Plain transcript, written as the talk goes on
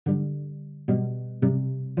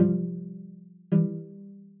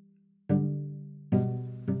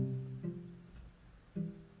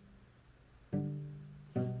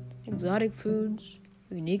exotic foods,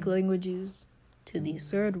 unique languages, to these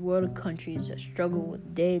third world countries that struggle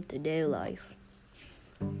with day-to-day life.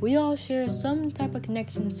 We all share some type of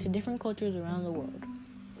connections to different cultures around the world.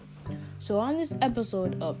 So on this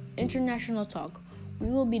episode of International Talk, we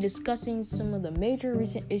will be discussing some of the major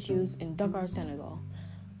recent issues in Dakar, Senegal.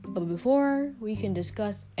 But before we can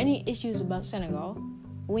discuss any issues about Senegal,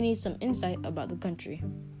 we need some insight about the country.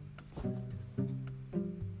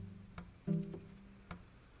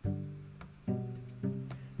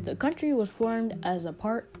 The country was formed as a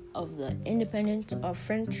part of the independence of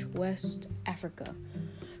French West Africa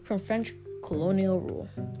from French colonial rule.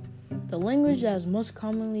 The language that is most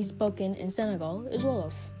commonly spoken in Senegal is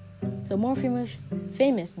Wolof. The more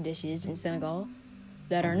famous dishes in Senegal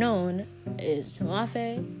that are known is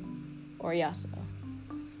mafe or yassa.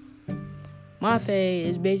 Mafe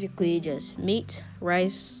is basically just meat,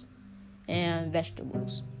 rice, and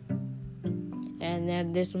vegetables. And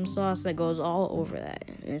then there's some sauce that goes all over that.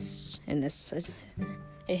 It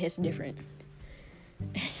hits different.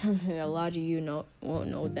 A lot of you won't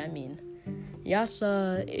know what that means.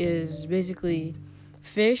 Yassa is basically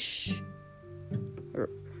fish,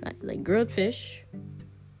 like grilled fish,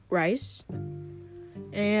 rice,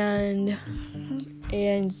 and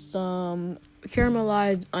some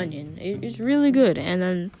caramelized onion. It's really good. And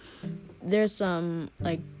then there's a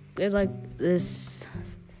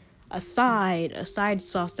side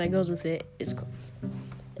sauce that goes with it. It's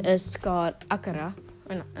called akara.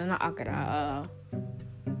 Not akara.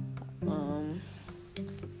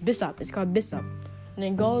 Bissap. It's called bissap, and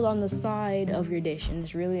it goes on the side of your dish, and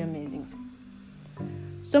it's really amazing.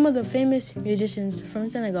 Some of the famous musicians from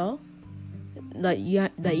Senegal that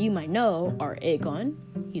you might know are Akon.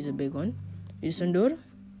 He's a big one. Youssou N'Dour,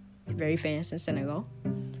 very famous in Senegal.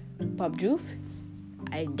 Pape Diouf,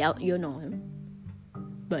 I doubt you'll know him,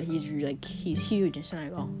 but he's huge in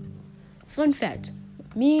Senegal. Fun fact: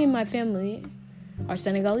 me and my family are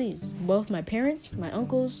Senegalese. Both my parents, my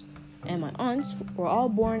uncles, and my aunts were all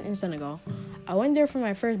born in Senegal. I went there for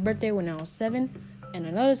my first birthday when I was 7, and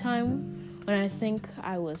another time when I think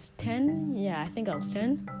I was 10. Yeah, I think I was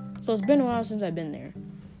 10. So it's been a while since I've been there.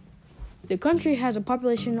 The country has a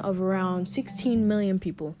population of around 16 million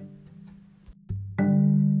people.